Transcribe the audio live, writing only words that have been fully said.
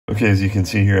Okay, as you can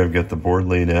see here, I've got the board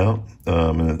laid out,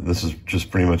 and this is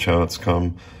just pretty much how it's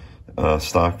come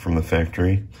stock from the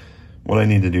factory. What I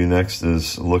need to do next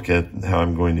is look at how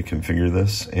I'm going to configure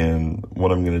this, and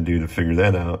what I'm going to do to figure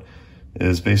that out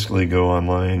is basically go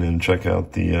online and check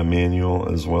out the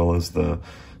manual as well as the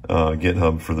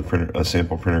Github for the printer,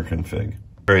 sample printer config.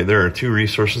 All right, there are two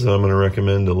resources that I'm going to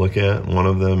recommend to look at. One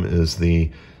of them is the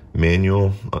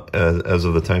manual. As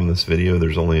of the time of this video,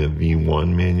 there's only a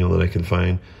V1 manual that I can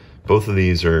find. Both of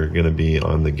these are going to be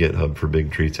on the Github for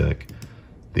BigTreeTech.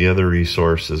 The other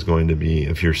resource is going to be,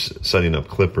 if you're setting up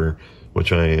Kipper,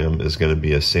 which I am, is going to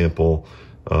be a sample,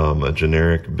 a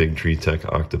generic BigTreeTech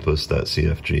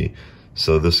Octopus.cfg.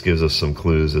 So this gives us some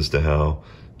clues as to how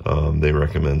they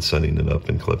recommend setting it up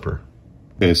in Kipper.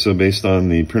 Okay, so based on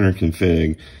the printer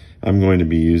config, I'm going to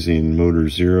be using motor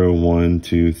 0, 1,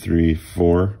 2, 3,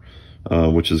 4,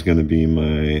 which is going to be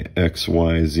my X,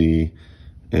 Y, Z,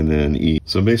 and then E.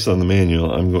 So based on the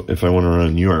manual, if I want to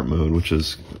run UART mode, which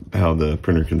is how the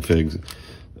printer config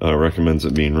recommends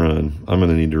it being run, I'm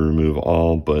going to need to remove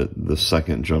all but the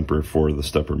second jumper for the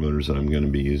stepper motors that I'm going to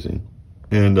be using.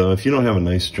 And if you don't have a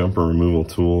nice jumper removal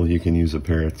tool, you can use a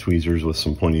pair of tweezers with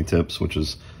some pointy tips, which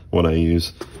is what I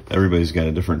use. Everybody's got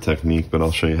a different technique, but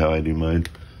I'll show you how I do mine.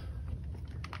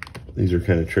 These are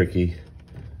kind of tricky,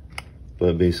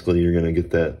 but basically you're going to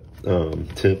get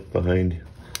that tip behind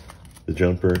the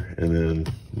jumper and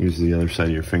then use the other side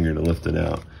of your finger to lift it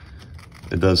out.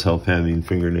 It does help having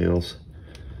fingernails.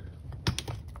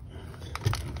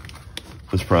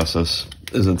 This process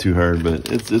isn't too hard,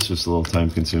 but it's just a little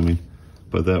time consuming,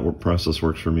 but that process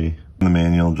works for me. In the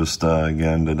manual, just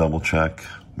again to double check,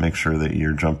 make sure that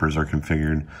your jumpers are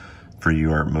configured for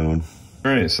UART mode.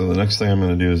 All right, so the next thing I'm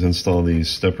going to do is install these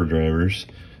stepper drivers.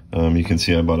 You can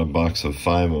see I bought a box of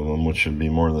 5 of them, which should be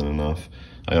more than enough.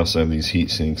 I also have these heat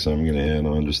sinks I'm going to add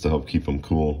on just to help keep them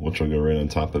cool, which will go right on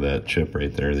top of that chip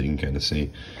right there that you can kind of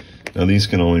see. Now these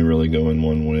can only really go in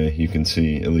one way. You can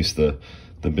see at least the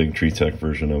BigTreeTech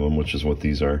version of them, which is what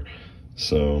these are.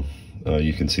 So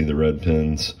you can see the red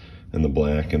pins and the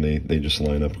black, and they just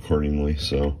line up accordingly.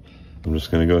 So I'm just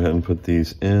going to go ahead and put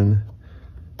these in.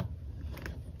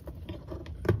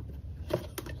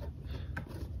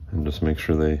 And just make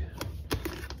sure they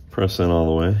press in all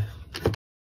the way.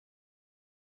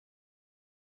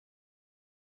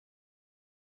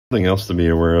 Something else to be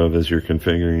aware of as you're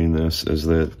configuring this is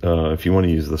that if you want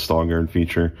to use the stall guard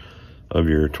feature of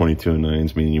your 22 and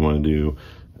 9s, meaning you want to do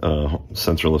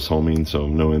sensorless homing, so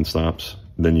no end stops,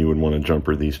 then you would want to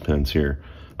jumper these pins here.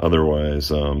 Otherwise,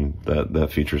 that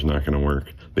feature is not going to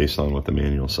work based on what the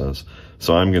manual says.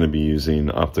 So I'm going to be using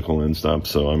optical end stops,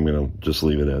 so I'm going to just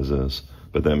leave it as is.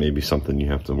 But that may be something you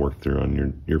have to work through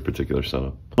on your particular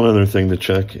setup. One other thing to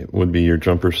check would be your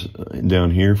jumpers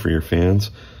down here for your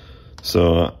fans.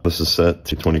 So this is set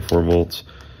to 24 volts.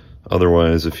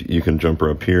 Otherwise, if you can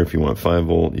jumper up here if you want 5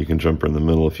 volt, you can jumper in the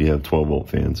middle if you have 12 volt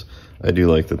fans. I do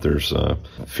like that there's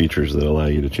features that allow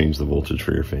you to change the voltage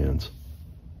for your fans.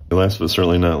 Last but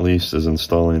certainly not least is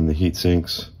installing the heat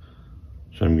sinks,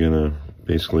 which I'm gonna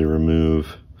basically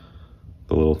remove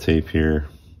the little tape here.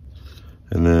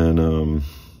 And then I'm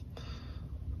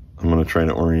gonna try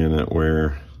to orient it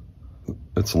where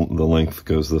the length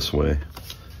goes this way,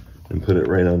 and put it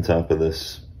right on top of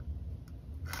this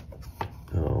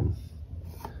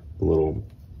little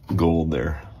gold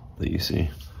there that you see.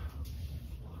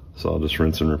 So I'll just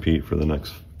rinse and repeat for the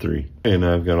next 3. And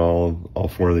I've got all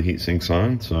 4 of the heat sinks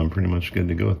on, so I'm pretty much good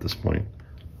to go at this point.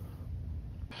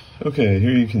 Okay,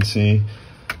 here you can see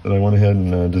that I went ahead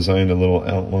and designed a little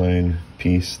outline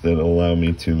piece that will allow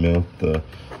me to mount the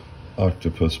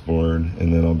Octopus board,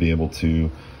 and then I'll be able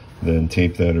to then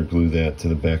tape that or glue that to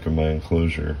the back of my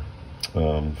enclosure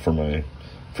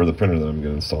for the printer that I'm going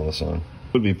to install this on.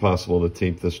 It would be possible to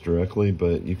tape this directly,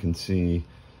 but you can see,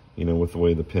 you know, with the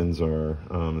way the pins are,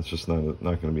 it's just not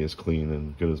going to be as clean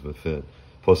and good as a fit.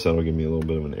 Plus, that'll give me a little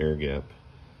bit of an air gap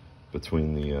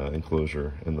between the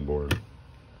enclosure and the board.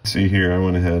 See here, I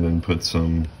went ahead and put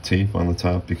some tape on the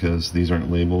top because these aren't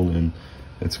labeled and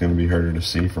it's going to be harder to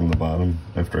see from the bottom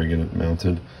after I get it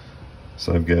mounted.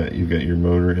 So you've got your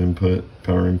motor input,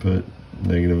 power input,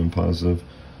 negative and positive,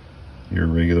 your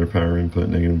regular power input,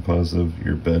 negative and positive,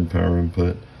 your bed power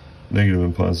input, negative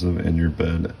and positive, and your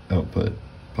bed output,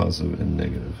 positive and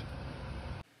negative.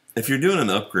 If you're doing an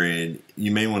upgrade,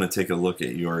 you may want to take a look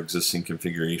at your existing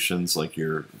configurations, like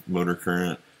your motor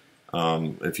current,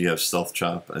 if you have stealth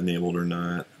chop enabled or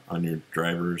not on your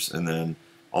drivers, and then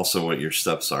also what your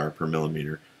steps are per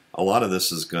millimeter. A lot of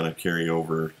this is going to carry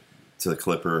over to the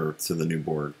Kipper or to the new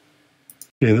board.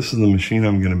 Okay, this is the machine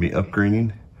I'm going to be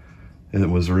upgrading. It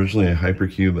was originally a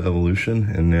Hypercube Evolution,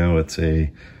 and now it's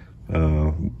a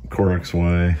Core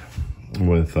XY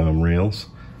with rails.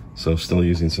 So still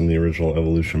using some of the original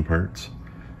Evolution parts.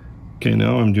 Okay,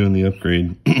 now I'm doing the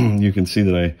upgrade. You can see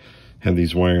that I have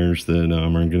these wires that are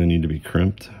going to need to be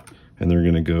crimped, and they're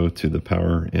going to go to the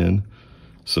power in.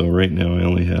 So right now I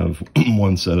only have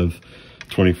one set of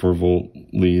 24 volt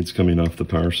leads coming off the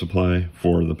power supply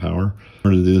for the power.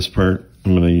 In order to do this part,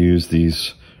 I'm going to use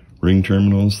these ring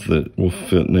terminals that will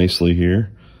fit nicely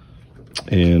here.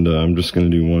 And I'm just going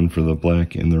to do one for the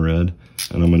black and the red.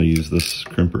 And I'm going to use this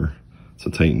crimper. It's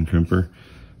a Titan crimper.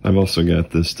 I've also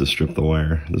got this to strip the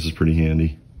wire. This is pretty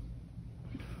handy.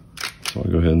 So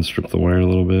I'll go ahead and strip the wire a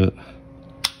little bit.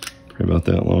 Probably about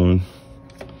that long.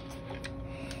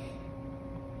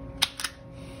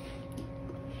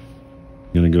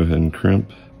 I'm going to go ahead and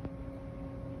crimp.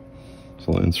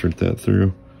 So I'll insert that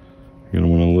through. You're going to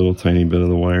want a little tiny bit of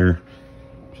the wire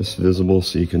just visible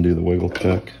so you can do the wiggle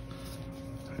check.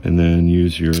 And then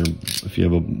use your, if you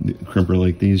have a crimper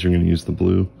like these, you're going to use the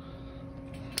blue.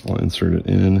 I'll insert it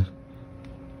in.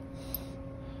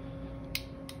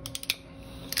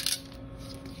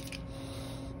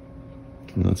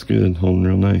 And that's good, holding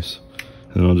real nice.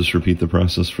 And I'll just repeat the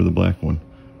process for the black one.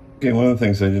 Okay, one of the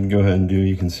things I did go ahead and do,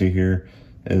 you can see here,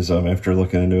 is after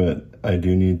looking into it, I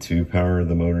do need to power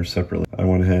the motor separately. I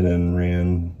went ahead and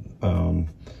ran the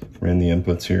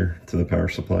inputs here to the power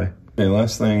supply. Okay,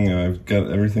 last thing, I've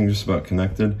got everything just about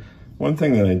connected. One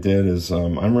thing that I did is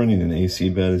I'm running an AC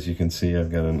bed. As you can see,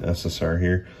 I've got an SSR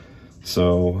here.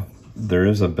 So there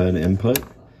is a bed input,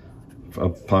 a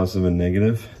positive and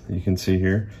negative, you can see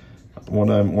here. What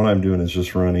I'm doing is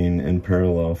just running in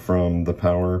parallel from the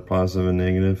power positive and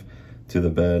negative to the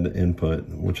bed input,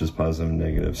 which is positive and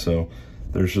negative. So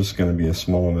there's just going to be a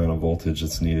small amount of voltage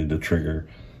that's needed to trigger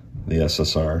the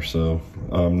SSR. So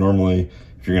normally,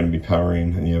 if you're going to be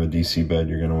powering and you have a DC bed,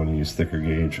 you're going to want to use thicker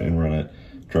gauge and run it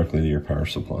directly to your power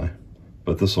supply.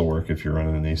 But this will work if you're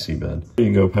running an AC bed. When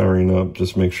you go powering up,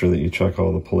 just make sure that you check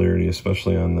all the polarity,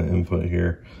 especially on the input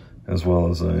here, as well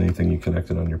as anything you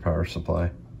connected on your power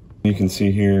supply. You can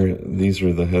see here, these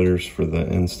are the headers for the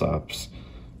end stops.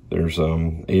 There's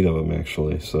 8 of them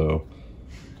actually, so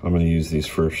I'm going to use these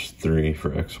first 3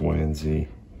 for X, Y, and Z.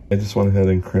 I just went ahead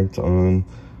and crimped on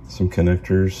some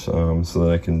connectors so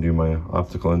that I can do my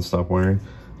optical end stop wiring,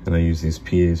 and I use these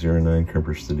PA09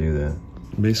 crimpers to do that.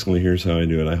 Basically, here's how I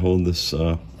do it. I hold this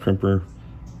crimper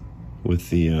with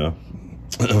the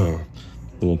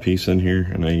little piece in here,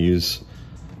 and I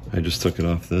just took it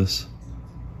off this.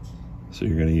 So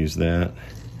you're going to use that.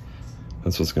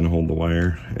 That's what's going to hold the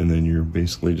wire, and then you're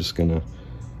basically just going to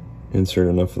insert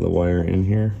enough of the wire in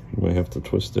here. You might have to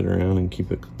twist it around and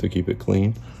keep it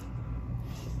clean.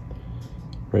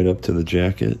 Right up to the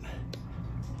jacket.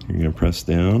 You're going to press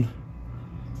down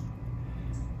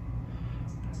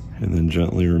and then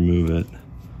gently remove it.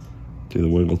 Do the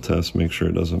wiggle test, make sure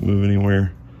it doesn't move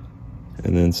anywhere,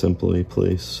 and then simply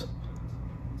place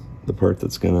the part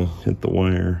that's going to hit the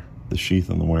wire, the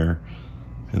sheath on the wire,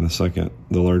 and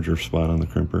the larger spot on the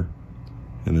crimper,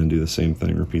 and then do the same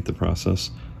thing, repeat the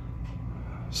process.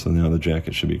 So now the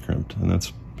jacket should be crimped, and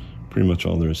that's pretty much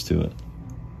all there is to it.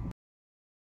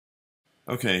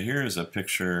 Okay, here is a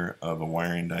picture of a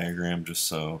wiring diagram just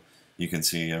so you can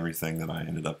see everything that I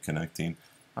ended up connecting.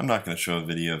 I'm not going to show a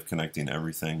video of connecting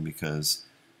everything because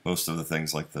most of the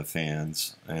things like the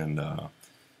fans and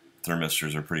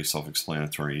thermistors are pretty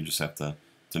self-explanatory. You just have to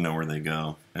know where they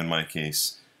go. In my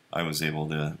case, I was able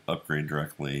to upgrade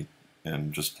directly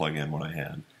and just plug in what I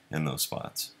had in those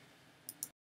spots.